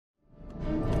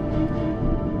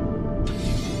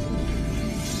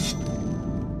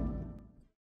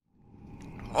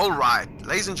Alright,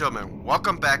 ladies and gentlemen,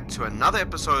 welcome back to another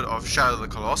episode of Shadow of the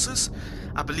Colossus.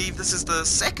 I believe this is the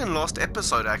second last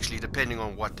episode actually, depending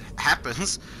on what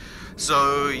happens.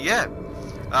 So yeah,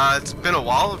 it's been a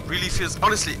while. It really feels,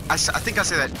 honestly, I think I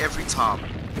say that every time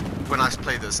when I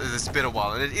play this. It's been a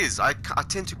while, and it is. I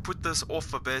tend to put this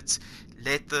off a bit,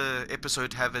 let the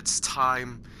episode have its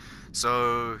time.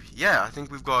 So yeah, I think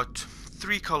we've got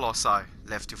 3 Colossi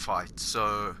left to fight.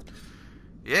 So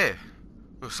yeah.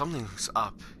 Oh, something's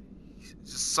up.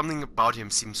 Just something about him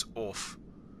seems off.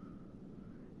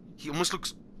 He almost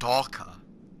looks darker.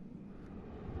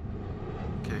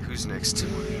 Okay, who's next?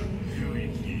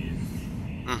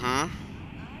 Mm-hmm.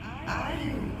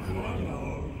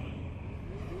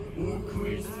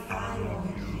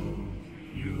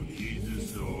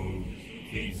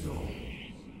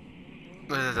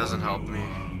 That doesn't help me.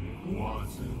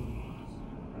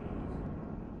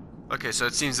 Okay, so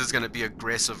it seems it's gonna be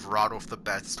aggressive right off the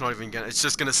bat. It's not even gonna. It's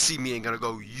just gonna see me and gonna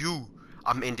go, "You,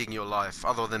 I'm ending your life."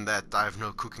 Other than that, I have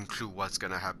no cooking clue what's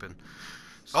gonna happen.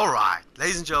 All right,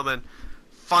 ladies and gentlemen,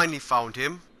 finally found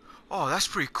him. Oh, that's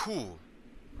pretty cool.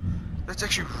 That's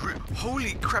actually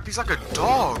holy crap. He's like a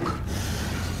dog.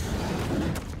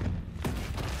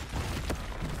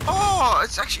 Oh,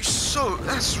 it's actually so.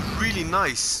 That's really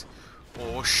nice.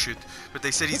 Oh shit! But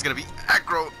they said he's gonna be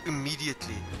aggro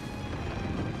immediately.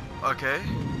 Okay.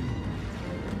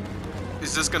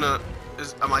 Is this gonna...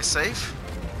 am I safe?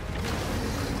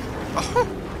 Oh!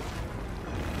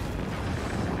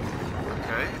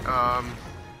 Okay,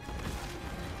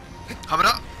 Hub it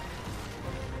up!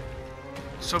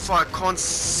 So far I can't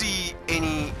see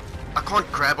any... I can't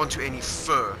grab onto any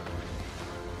fur.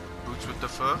 Boots with the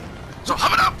fur. So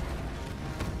hub it up!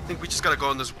 I think we just gotta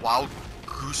go on this wild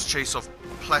goose chase of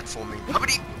platforming.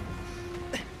 Hubbity!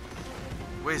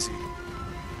 Where is he?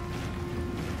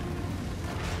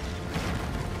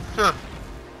 Huh.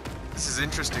 This is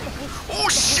interesting. Oh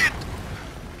shit!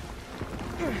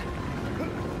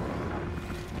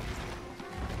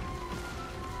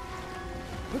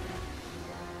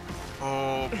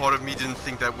 Oh, part of me didn't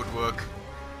think that would work.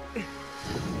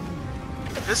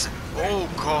 This... oh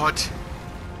god.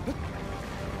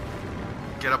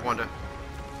 Get up, Wanda.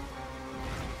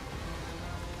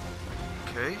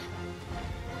 Okay.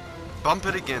 Bump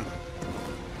it again.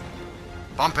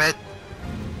 Bump it!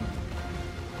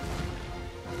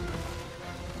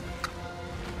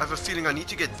 I have a feeling I need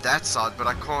to get that side, but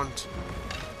I can't.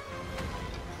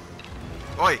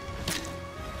 Oi!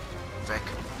 Vec.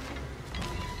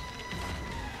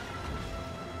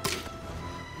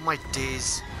 My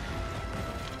days.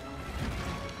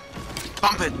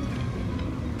 Bump it!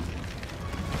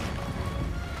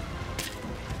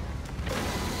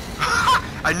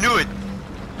 I knew it!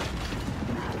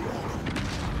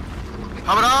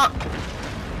 How about up?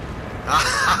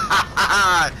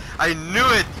 I knew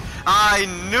it! I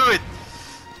knew it!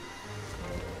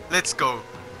 Let's go.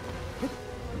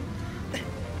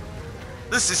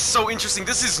 This is so interesting.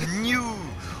 This is new.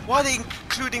 Why are they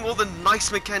including all the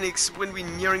nice mechanics when we're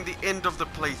nearing the end of the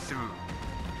playthrough?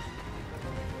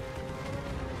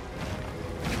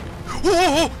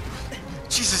 Whoa!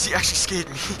 Jesus, he actually scared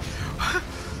me.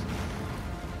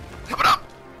 Come on up!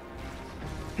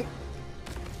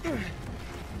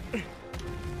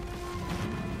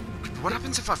 What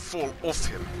happens if I fall off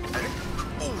him?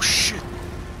 Oh shit!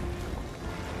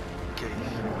 Okay.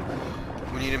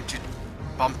 We need him to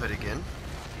bump it again.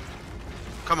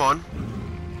 Come on.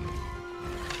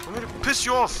 I'm gonna piss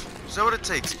you off. Is that what it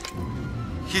takes?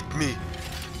 Hit me.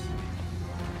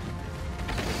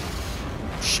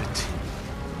 Shit.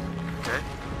 Okay.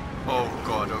 Oh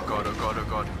god, oh god, oh god, oh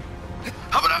god.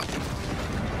 How about that?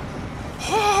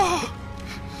 Oh!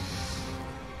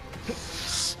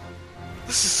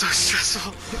 This is so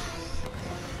stressful.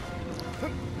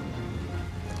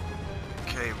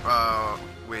 Okay,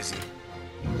 where is he?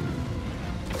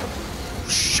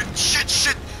 Shit, shit,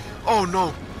 shit! Oh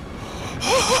no!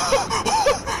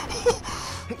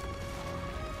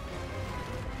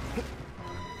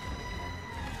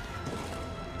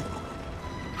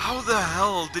 How the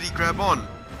hell did he grab on? Okay,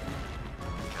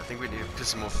 I think we need to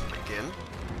piss him off again.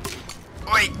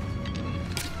 Wait!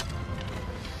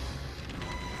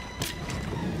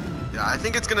 Yeah, I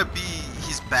think it's gonna be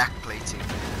his back plating.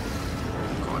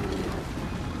 God.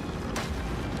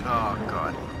 Oh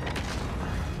god.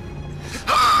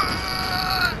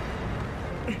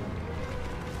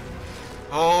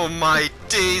 Oh my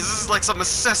days, this is like some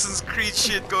Assassin's Creed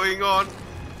shit going on.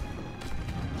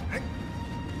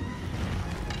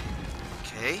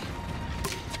 Okay.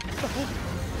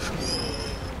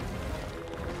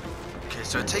 Okay,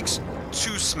 so it takes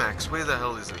 2 smacks. Where the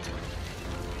hell is it?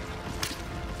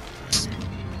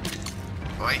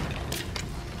 Oi.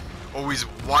 Always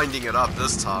winding it up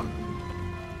this time.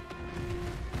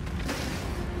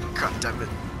 God damn it.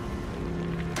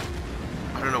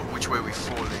 I don't know which way we're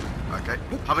falling. Okay.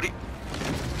 How about it?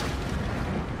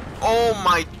 Oh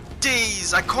my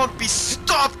days! I can't be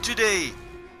stopped today!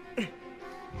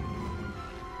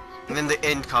 And then the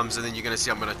end comes and then you're gonna see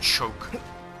I'm gonna choke.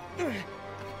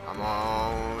 Come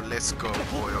on, let's go,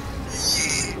 boy.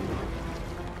 Yeah!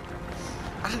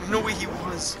 I didn't know where he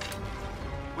was.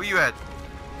 Where you at?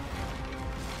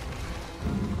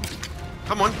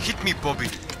 Come on, hit me, Bobby.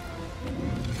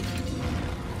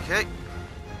 Okay.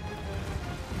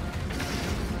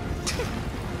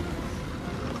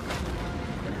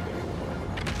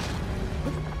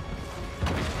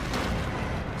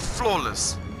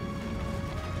 Flawless.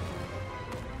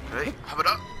 Okay, how about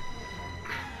that?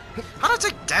 How did I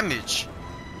take damage?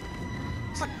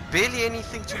 It's like barely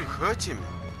anything to hurt him.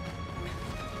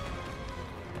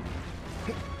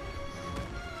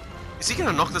 Is he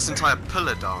gonna knock this entire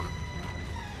pillar down?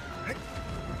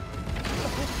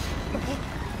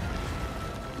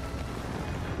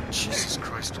 Jesus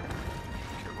Christ.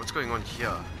 Okay, what's going on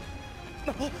here?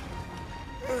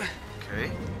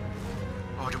 Okay.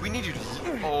 Oh, do we need to...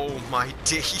 Oh my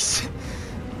days.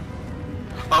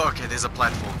 Oh, okay, there's a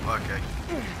platform. Okay.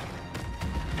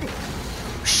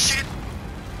 Shit!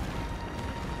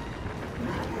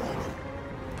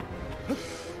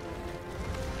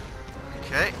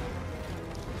 Okay.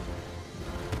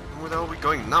 Where the hell are we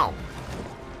going now?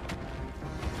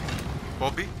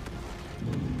 Bobby?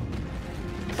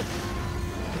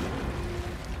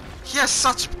 He has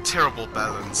such terrible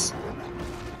balance.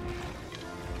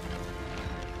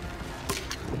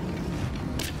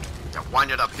 Yeah,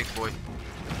 wind it up, big boy.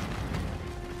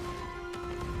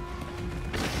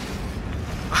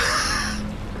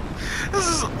 This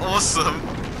is awesome.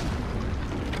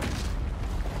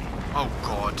 Oh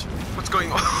god. What's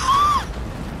going on?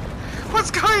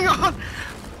 What's going on?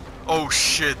 Oh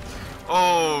shit.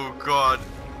 Oh god.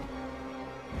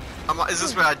 Is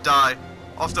this where I die?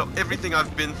 After everything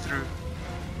I've been through.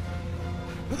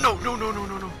 No, no, no, no,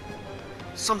 no, no.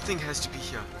 Something has to be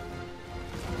here.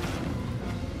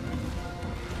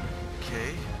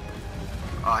 Okay.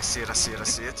 Oh, I see it, I see it, I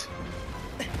see it.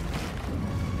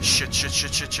 Shit, shit,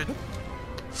 shit, shit, shit.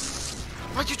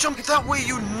 Why'd you jump that way,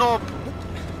 you knob?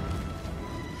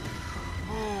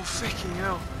 Oh, fucking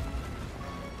hell.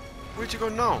 Where'd you go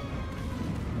now?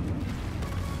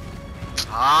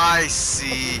 I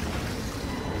see.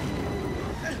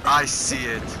 I see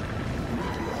it.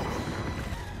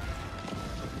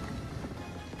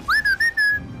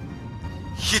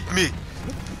 Hit me.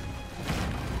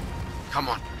 Come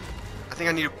on. I think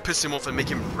I need to piss him off and make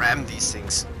him ram these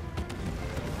things.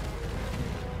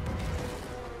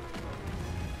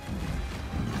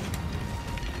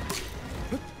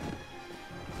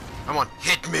 Come on,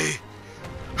 hit me!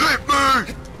 Hit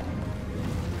me!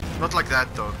 Not like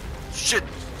that though. Shit!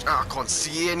 I can't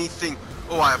see anything.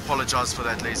 Oh, I apologize for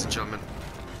that, ladies and gentlemen.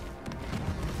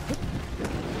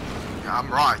 Yeah,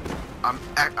 I'm right. I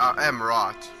am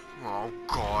right. Oh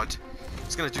god.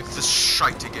 He's gonna do this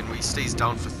shite again where he stays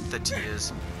down for 30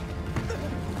 years.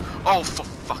 Oh, for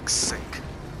fuck's sake.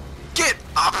 Get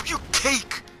up, you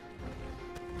cake!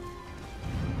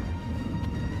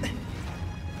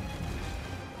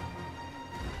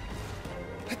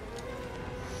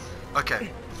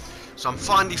 Okay, so I'm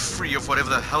finally free of whatever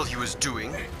the hell he was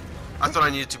doing. I thought I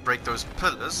needed to break those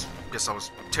pillars. Guess I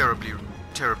was terribly,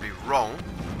 terribly wrong.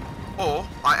 Or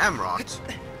I am right.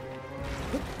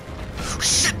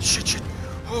 Shit, shit, shit.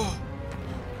 Oh.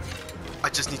 I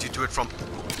just need to do it from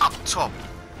up top.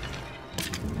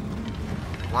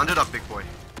 Wind it up, big boy.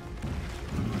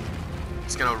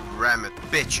 It's gonna ram it,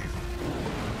 bet you.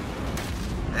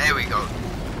 There we go.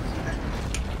 I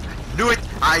knew it!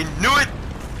 I knew it!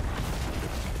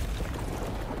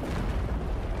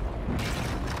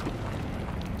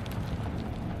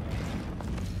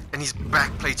 And his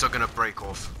back plates are gonna break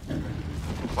off.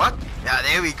 What? Yeah,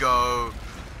 there we go.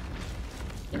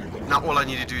 Now all I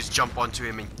need to do is jump onto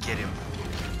him and get him.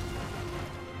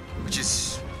 Which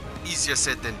is easier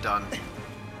said than done.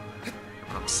 But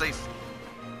I'm safe.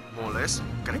 More or less.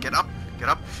 Gotta get up. Get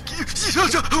up.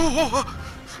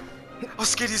 I was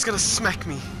scared he's gonna smack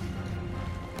me.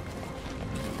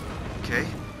 Okay.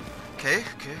 Okay,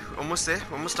 okay. Almost there.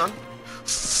 Almost done.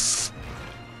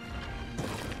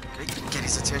 Get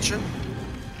his attention.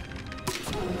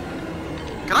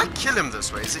 Can I kill him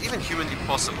this way? Is it even humanly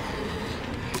possible?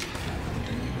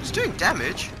 He's doing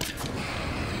damage.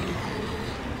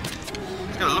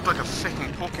 He's gonna look like a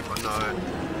fucking porcupine. No.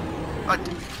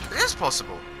 It is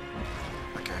possible.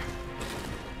 Okay.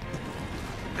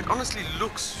 It honestly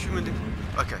looks human.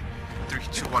 Okay, 3,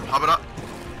 2, 1. How about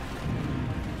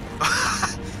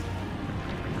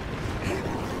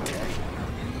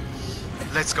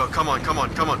Let's go. Come on, come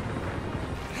on, come on.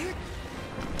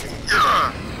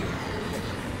 Yeah.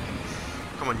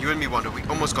 Come on, you and me, Wanda. We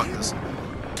almost got this.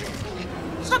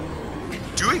 It's not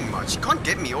doing much. You can't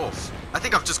get me off. I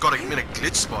think I've just got him in a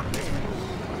glitch spot.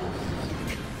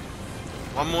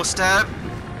 One more stab.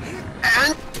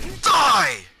 And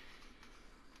die!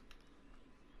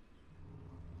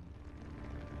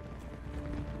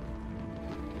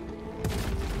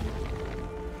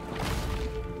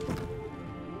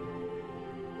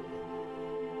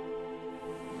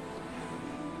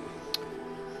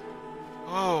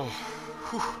 Oh,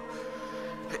 whew.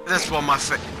 That's one of my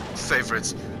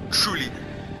favorites. Truly.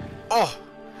 Oh,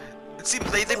 it seems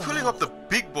they're pulling up the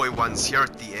big boy ones here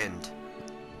at the end.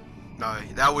 No,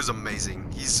 that was amazing.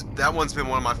 That one's been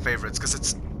one of my favorites because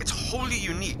it's wholly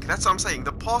unique. That's what I'm saying.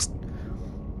 The past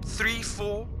 3,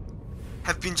 4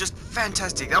 have been just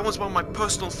fantastic. That was one of my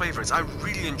personal favorites. I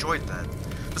really enjoyed that.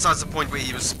 Besides the point where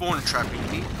he was spawn trapping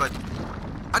me, but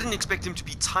I didn't expect him to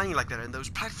be tiny like that. And those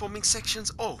platforming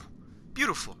sections, oh,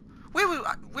 beautiful.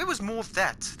 Where was more of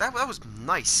that? That was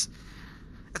nice.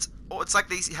 It's like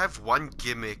they have one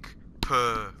gimmick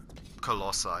per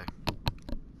Colossi.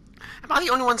 Am I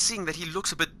the only one seeing that he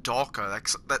looks a bit darker?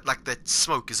 Like that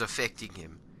smoke is affecting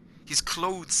him. His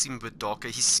clothes seem a bit darker.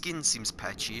 His skin seems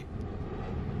patchy.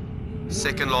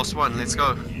 Second last one. Let's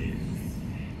go.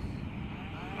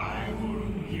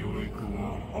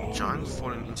 Giant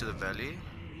falling into the valley.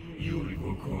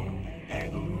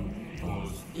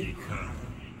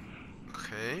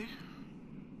 Okay.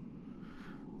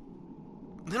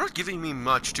 They're not giving me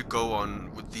much to go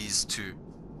on with these two.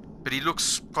 But he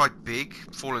looks quite big,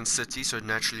 Fallen City, so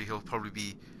naturally he'll probably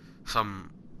be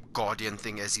some guardian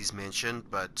thing as he's mentioned,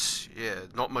 but yeah,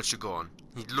 not much to go on.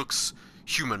 He looks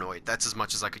humanoid, that's as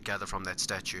much as I could gather from that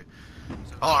statue.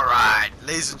 Alright,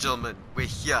 ladies and gentlemen, we're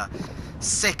here.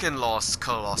 Second last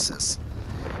Colossus.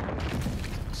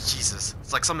 Jesus,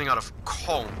 it's like something out of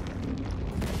Kong.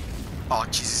 Oh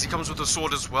Jesus, he comes with a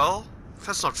sword as well?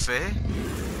 That's not fair.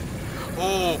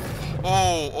 Oh,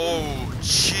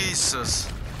 Jesus.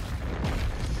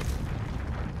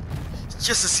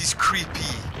 Jesus, he's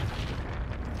creepy.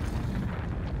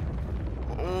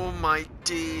 Oh my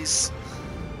days.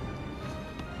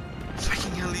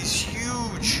 Fucking hell, he's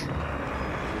huge.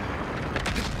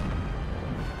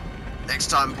 Next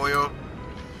time, boyo.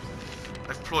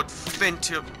 I've fought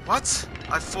plenty of... What?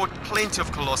 I've fought plenty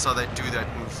of Colossi that do that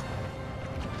move.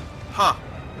 Huh.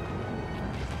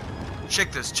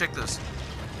 Check this, check this.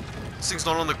 This thing's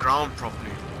not on the ground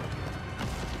properly.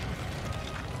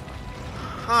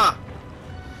 Huh.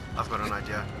 I've got an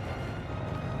idea.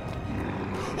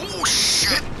 Oh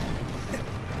shit!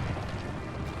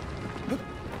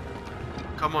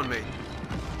 Come on, mate.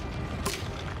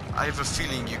 I have a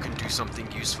feeling you can do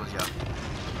something useful here.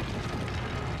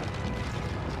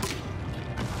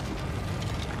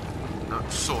 No,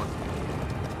 sword.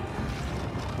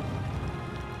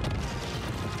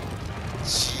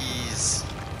 Jeez.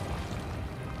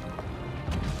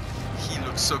 He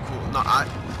looks so cool. No,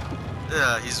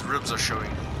 yeah, his ribs are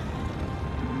showing.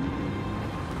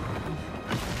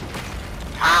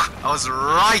 Ah, I was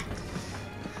right.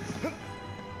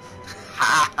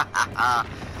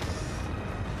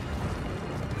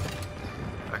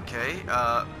 Okay,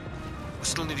 we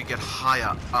still need to get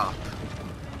higher up.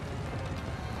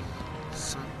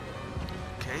 So,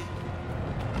 okay.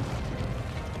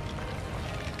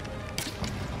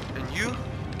 And you?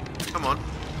 Come on.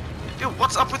 Yo,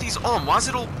 what's up with his arm? Why is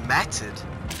it all matted?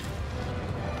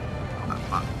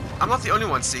 I'm not the only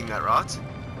one seeing that, right?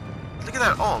 Look at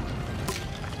that arm.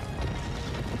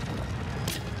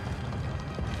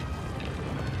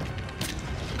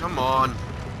 Come on.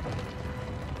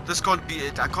 This can't be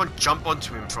it. I can't jump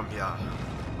onto him from here.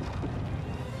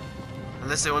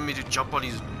 Unless they want me to jump on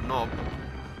his knob.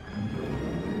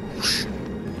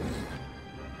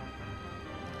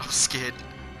 I'm scared.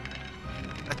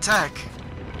 Attack!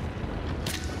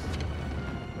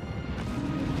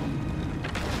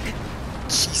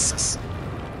 Jesus.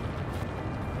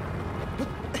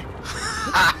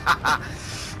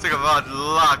 Talk about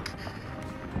luck.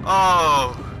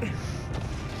 Oh.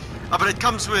 Oh, but it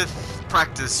comes with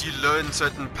practice. You learn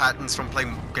certain patterns from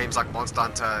playing games like Monster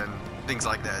Hunter and things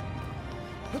like that.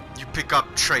 You pick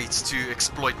up traits to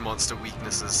exploit monster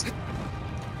weaknesses.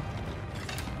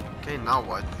 Okay, now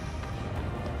what?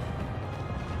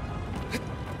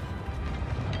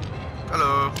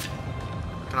 Hello.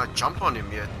 Can I jump on him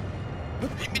yet?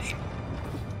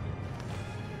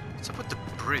 What's up with the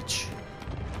bridge?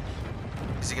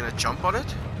 Is he gonna jump on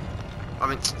it? I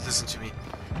mean, listen to me.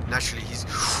 Naturally, he's...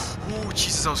 Oh,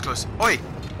 Jesus, that was close. Oi!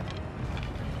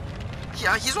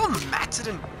 Yeah, he's all matted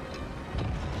and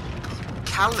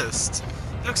calloused.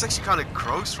 He looks actually kind of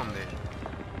gross from there.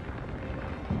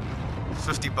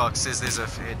 $50 says there's a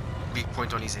weak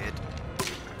point on his head.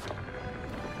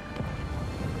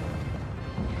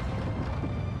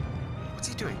 What's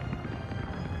he doing?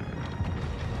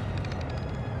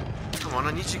 Come on,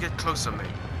 I need you to get closer, mate.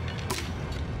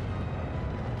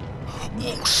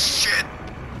 Oh, shit!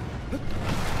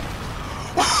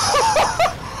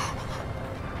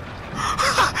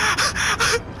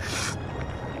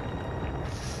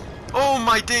 Oh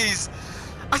my days!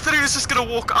 I thought he was just gonna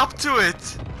walk up to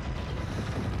it!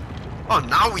 Oh,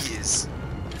 now he is!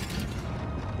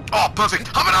 Oh, perfect!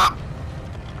 Hop it up!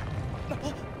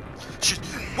 Shit!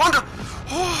 Wanda!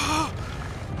 Oh.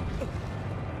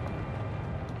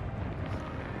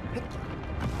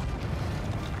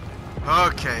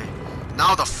 Okay,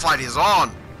 now the fight is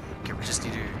on! Okay, we just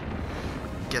need to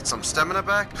get some stamina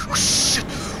back. Oh, shit!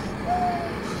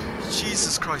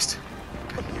 Jesus Christ.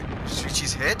 Okay, switch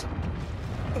his head.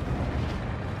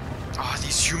 Ah,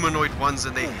 these humanoid ones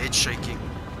and their head shaking.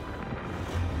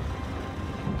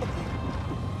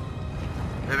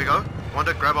 There we go.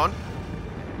 Wanda, grab on.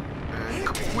 And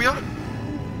Kapuya.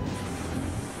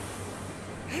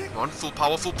 Come on, full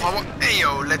power, full power.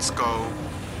 Ayo, let's go.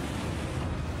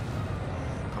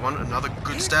 Come on, another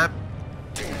good stab.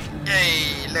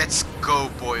 Hey, let's go,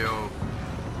 boyo.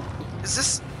 Is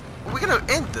this... Are we gonna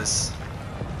end this?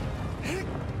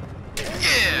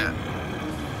 Yeah!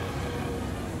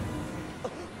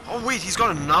 Oh wait, he's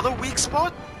got another weak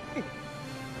spot?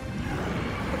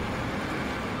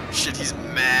 Shit, he's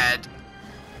mad.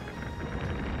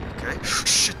 Okay.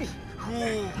 Shit.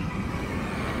 Ooh.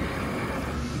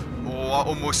 Oh, I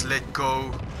almost let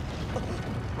go.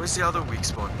 Where's the other weak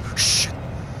spot? Shit.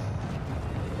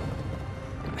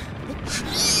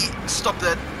 Stop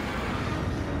that.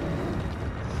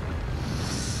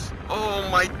 Oh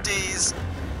my days.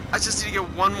 I just need to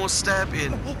get one more stab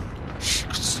in.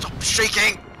 Stop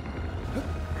shaking.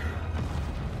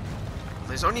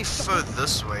 There's only fur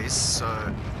this way, so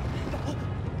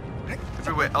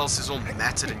everywhere else is all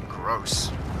matted and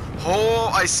gross. Oh,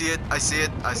 I see it, I see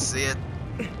it, I see it.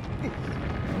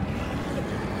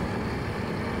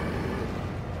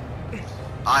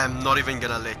 I am not even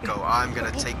gonna let go. I'm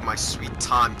gonna take my sweet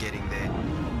time getting there.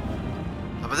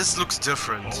 Oh, but this looks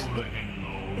different.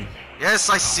 Yes,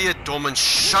 I see it, Dorman.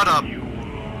 Shut up.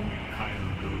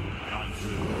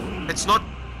 It's not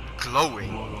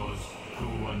glowing.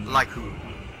 Like...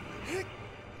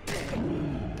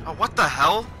 Oh, what the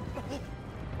hell?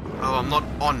 Oh, I'm not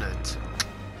on it.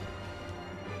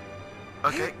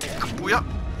 Okay, Kapuya.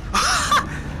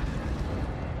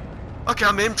 Okay,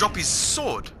 I made him drop his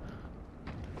sword.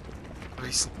 But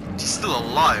he's still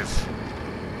alive.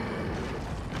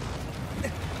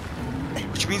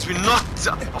 Which means we're not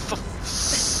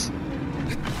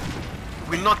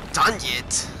we're not done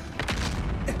yet.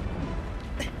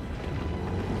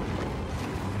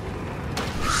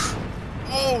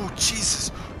 Oh,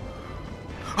 Jesus.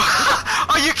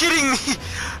 Are you kidding me?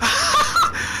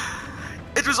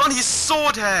 It was on his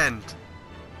sword hand.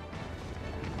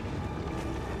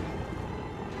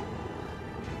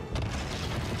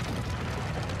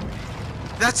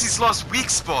 That's his last weak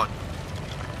spot.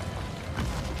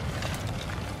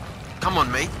 Come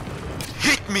on, mate.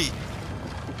 Hit me.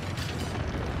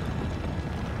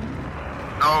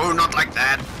 No, not like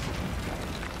that.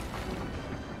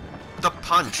 The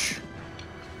punch.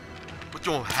 With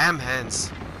your ham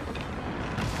hands.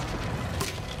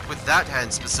 With that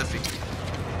hand specifically.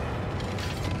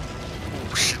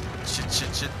 Oh, shit, shit,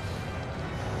 shit, shit.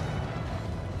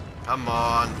 Come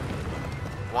on.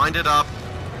 Wind it up.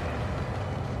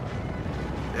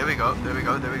 There we go, there we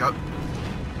go, there we go.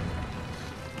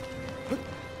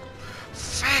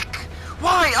 Feck!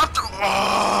 Why? After...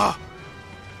 Oh!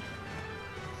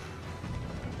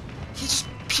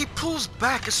 He pulls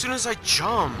back as soon as I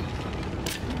jump.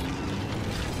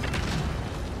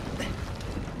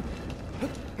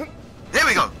 There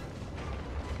we go!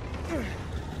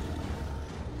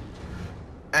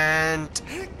 And...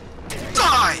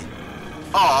 Die!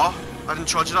 Oh, I didn't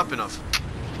charge it up enough.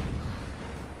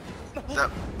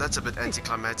 That's a bit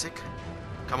anticlimactic.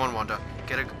 Come on, Wanda.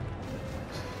 Get it.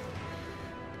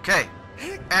 Okay.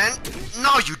 And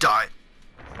now you die.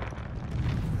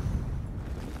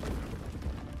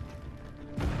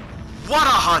 What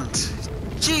a hunt!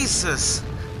 Jesus!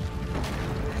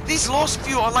 These last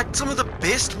few are like some of the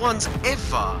best ones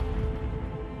ever.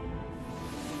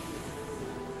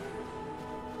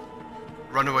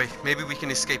 Run away. Maybe we can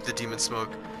escape the demon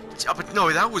smoke. But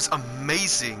no, that was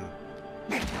amazing.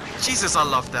 Jesus, I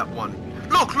love that one.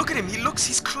 Look at him.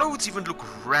 His clothes even look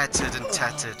ratted and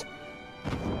tattered.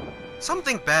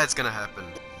 Something bad's gonna happen.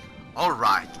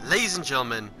 Alright, ladies and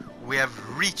gentlemen, we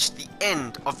have reached the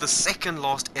end of the second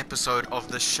last episode of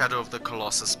the Shadow of the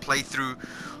Colossus playthrough.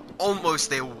 Almost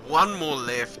there, one more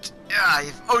left.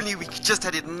 If only we just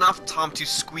had enough time to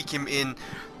squeak him in.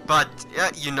 But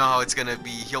you know how it's gonna be.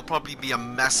 He'll probably be a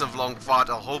massive long fight,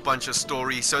 a whole bunch of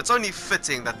stories. So it's only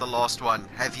fitting that the last one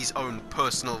have his own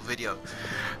personal video.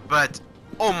 But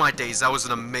oh my days, that was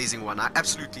an amazing one. I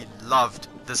absolutely loved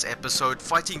this episode.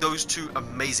 Fighting those two,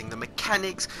 amazing. The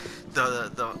mechanics,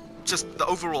 just the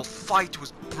overall fight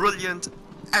was brilliant.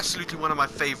 Absolutely one of my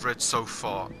favorites so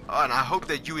far, and I hope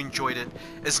that you enjoyed it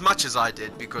as much as I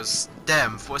did, because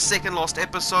damn, for a second last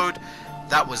episode,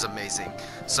 that was amazing.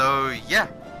 So yeah,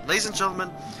 ladies and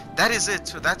gentlemen, that is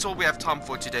it. That's all we have time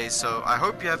for today. So I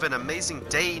hope you have an amazing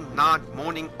day, night,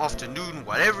 morning, afternoon,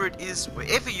 whatever it is,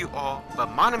 wherever you are.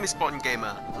 But my name is Spartan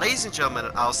Gamer. Ladies and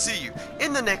gentlemen, I'll see you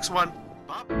in the next one.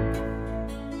 Bye.